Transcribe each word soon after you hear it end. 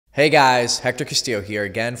Hey guys, Hector Castillo here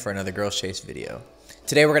again for another Girls Chase video.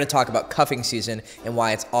 Today we're going to talk about cuffing season and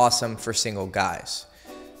why it's awesome for single guys.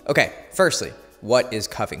 Okay, firstly, what is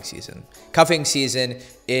cuffing season? Cuffing season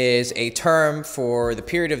is a term for the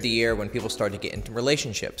period of the year when people start to get into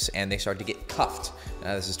relationships and they start to get cuffed.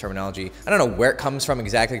 This is terminology. I don't know where it comes from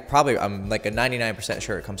exactly. Probably I'm like a 99%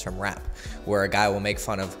 sure it comes from rap, where a guy will make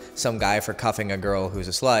fun of some guy for cuffing a girl who's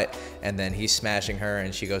a slut, and then he's smashing her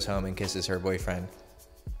and she goes home and kisses her boyfriend.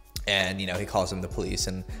 And, you know, he calls him the police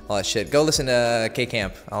and all that shit. Go listen to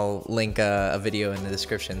K-Camp. I'll link a video in the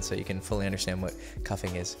description so you can fully understand what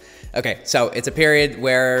cuffing is. Okay, so it's a period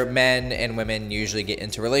where men and women usually get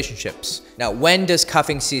into relationships. Now, when does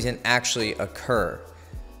cuffing season actually occur?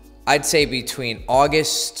 I'd say between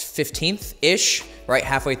August 15th-ish, right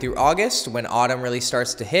halfway through August, when autumn really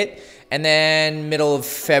starts to hit, and then middle of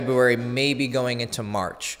February, maybe going into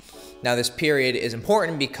March. Now, this period is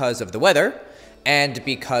important because of the weather, and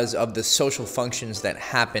because of the social functions that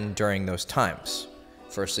happen during those times.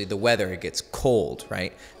 Firstly, the weather, it gets cold,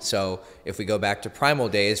 right? So if we go back to primal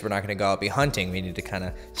days, we're not gonna go out be hunting. We need to kind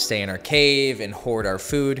of stay in our cave and hoard our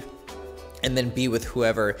food and then be with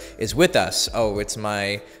whoever is with us. Oh, it's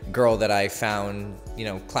my girl that I found, you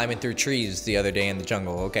know, climbing through trees the other day in the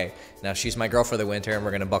jungle. Okay, now she's my girl for the winter and we're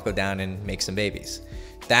gonna buckle down and make some babies.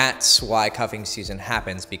 That's why cuffing season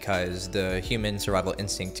happens, because the human survival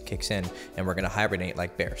instinct kicks in and we're gonna hibernate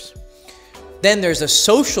like bears. Then there's a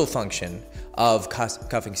social function of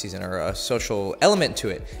cuffing season, or a social element to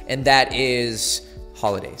it, and that is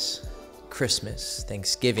holidays. Christmas,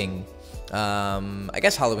 Thanksgiving, I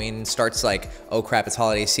guess Halloween starts like, oh crap, it's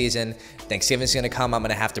holiday season. Thanksgiving's gonna come, I'm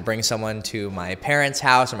gonna have to bring someone to my parents'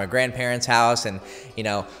 house or my grandparents' house, and you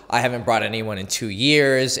know, I haven't brought anyone in 2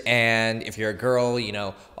 years, and if you're a girl, you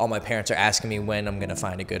know, all my parents are asking me when I'm gonna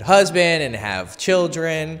find a good husband and have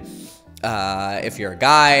children. If you're a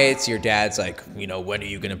guy, it's your dad's like, you know, when are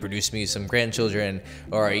you gonna produce me some grandchildren?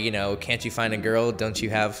 Or, you know, can't you find a girl? Don't you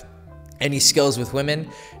have any skills with women?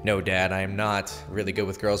 No, Dad, I am not really good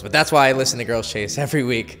with girls, but that's why I listen to Girls Chase every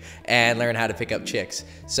week and learn how to pick up chicks.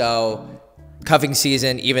 So cuffing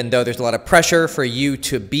season, even though there's a lot of pressure for you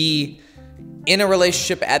to be in a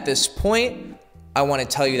relationship at this point, I want to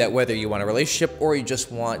tell you that whether you want a relationship or you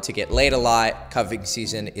just want to get laid a lot, cuffing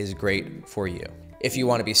season is great for you. If you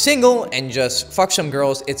want to be single and just fuck some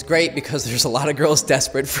girls, it's great because there's a lot of girls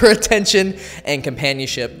desperate for attention and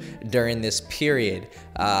companionship during this period.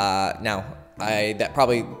 That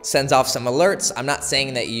probably sends off some alerts. I'm not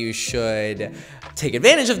saying that you should take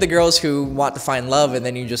advantage of the girls who want to find love and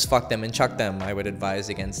then you just fuck them and chuck them. I would advise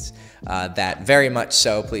against that very much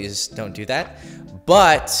so. Please don't do that.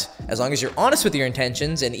 But as long as you're honest with your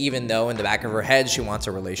intentions, and even though in the back of her head she wants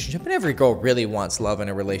a relationship, and every girl really wants love in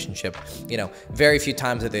a relationship, you know, very few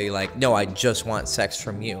times are they like, no, I just want sex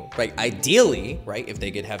from you, right? Ideally, right, if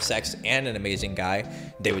they could have sex and an amazing guy,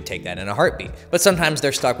 they would take that in a heartbeat. But sometimes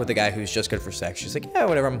they're stuck with a guy who's just good for sex. She's like, yeah,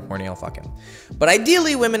 whatever, I'm horny, I'll fuck him. But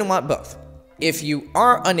ideally, women want both. If you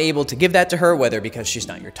are unable to give that to her, whether because she's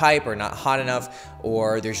not your type or not hot enough,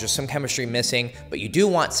 or there's just some chemistry missing, but you do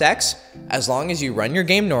want sex, as long as you run your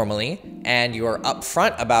game normally and you're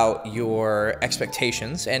upfront about your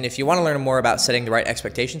expectations. And if you want to learn more about setting the right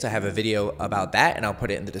expectations, I have a video about that and I'll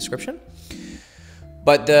put it in the description.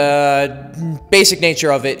 But the basic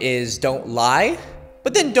nature of it is don't lie,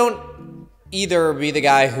 but then don't either be the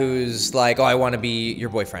guy who's like, oh, I want to be your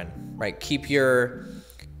boyfriend, right? Keep your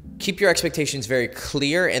expectations very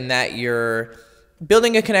clear in that you're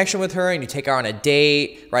building a connection with her and you take her on a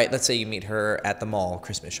date, right? Let's say you meet her at the mall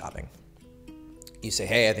Christmas shopping. You say,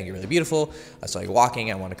 hey, I think you're really beautiful. I saw you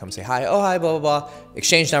walking. I want to come say hi. Oh, hi, blah, blah, blah.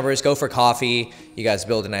 Exchange numbers, go for coffee. You guys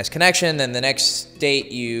build a nice connection. Then the next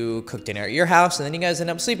date, you cook dinner at your house, and then you guys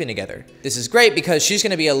end up sleeping together. This is great because she's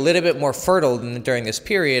going to be a little bit more fertile during this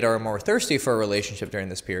period, or more thirsty for a relationship during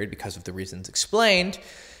this period because of the reasons explained.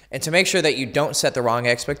 And to make sure that you don't set the wrong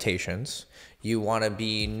expectations, you want to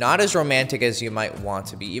be not as romantic as you might want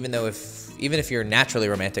to be. Even if you're naturally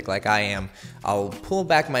romantic like I am, I'll pull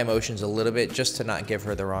back my emotions a little bit just to not give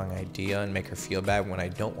her the wrong idea and make her feel bad when I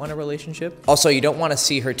don't want a relationship. Also, you don't want to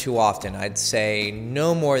see her too often. I'd say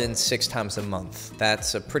no more than 6 times a month.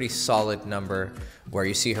 That's a pretty solid number, where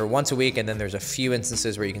you see her once a week, and then there's a few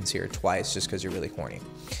instances where you can see her twice just because you're really horny.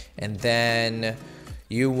 And then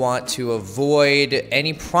you want to avoid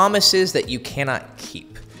any promises that you cannot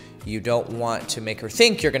keep. You don't want to make her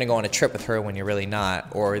think you're going to go on a trip with her when you're really not,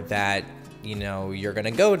 or that, you know, you're going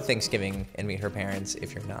to go to Thanksgiving and meet her parents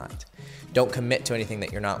if you're not. Don't commit to anything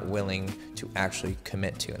that you're not willing to actually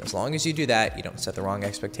commit to. And as long as you do that, you don't set the wrong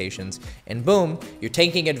expectations, and boom, you're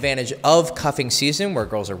taking advantage of cuffing season, where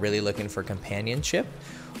girls are really looking for companionship,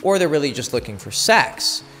 or they're really just looking for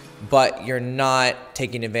sex, but you're not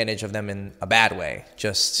taking advantage of them in a bad way,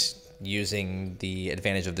 just using the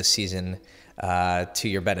advantage of the season to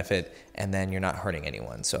your benefit, and then you're not hurting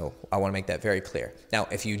anyone. So I want to make that very clear. Now,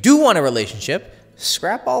 if you do want a relationship,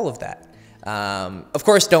 scrap all of that. Of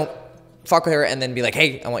course, don't fuck with her and then be like,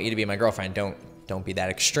 hey, I want you to be my girlfriend. Don't be that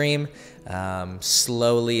extreme.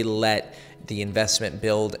 Slowly let the investment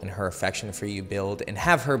build and her affection for you build, and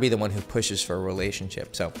have her be the one who pushes for a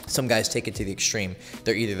relationship. So some guys take it to the extreme.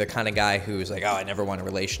 They're either the kind of guy who's like, oh, I never want a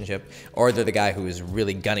relationship, or they're the guy who is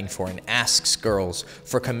really gunning for and asks girls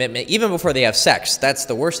for commitment even before they have sex. That's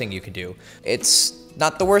the worst thing you could do. It's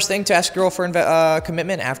not the worst thing to ask a girl for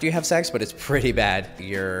commitment after you have sex, but it's pretty bad.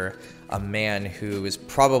 You're a man who is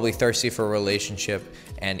probably thirsty for a relationship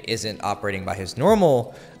and isn't operating by his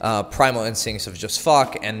normal primal instincts of just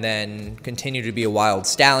fuck, and then continue to be a wild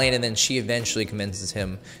stallion, and then she eventually convinces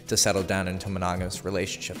him to settle down into a monogamous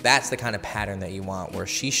relationship. That's the kind of pattern that you want, where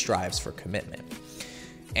she strives for commitment.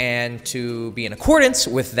 And to be in accordance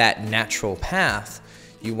with that natural path,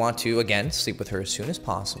 you want to, again, sleep with her as soon as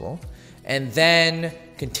possible, and then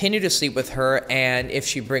continue to sleep with her, and if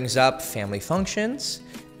she brings up family functions,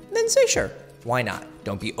 then say sure, why not?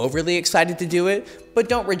 Don't be overly excited to do it, but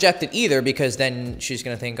don't reject it either, because then she's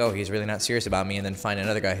gonna think, oh, he's really not serious about me, and then find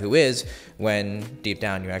another guy who is, when deep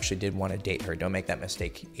down you actually did want to date her. Don't make that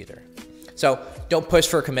mistake either. So don't push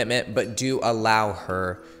for a commitment, but do allow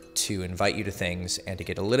her to invite you to things and to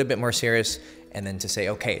get a little bit more serious, and then to say,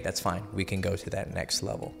 okay, that's fine, we can go to that next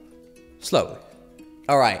level. Slowly.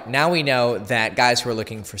 All right, now we know that guys who are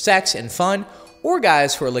looking for sex and fun, or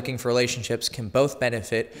guys who are looking for relationships, can both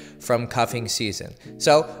benefit from cuffing season.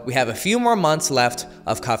 So we have a few more months left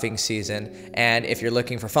of cuffing season, and if you're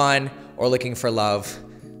looking for fun or looking for love,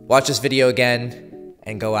 watch this video again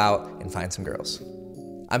and go out and find some girls.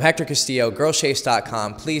 I'm Hector Castillo,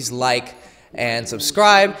 girlchase.com. Please like and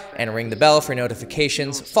subscribe and ring the bell for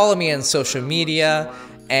notifications. Follow me on social media,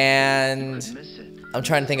 and I'm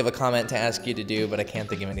trying to think of a comment to ask you to do, but I can't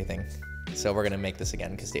think of anything. So we're gonna make this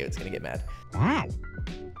again because David's gonna get mad. Wow.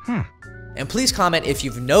 And please comment if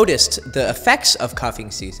you've noticed the effects of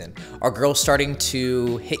cuffing season. Are girls starting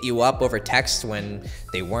to hit you up over text when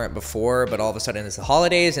they weren't before, but all of a sudden it's the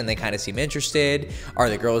holidays and they kind of seem interested? Are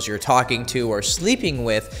the girls you're talking to or sleeping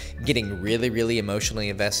with getting really, really emotionally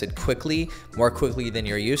invested quickly, more quickly than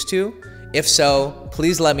you're used to? If so,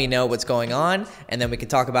 please let me know what's going on, and then we can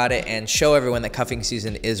talk about it and show everyone that cuffing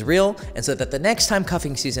season is real, and so that the next time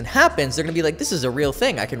cuffing season happens, they're gonna be like, this is a real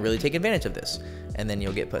thing, I can really take advantage of this. And then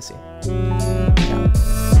you'll get pussy.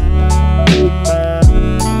 Ciao.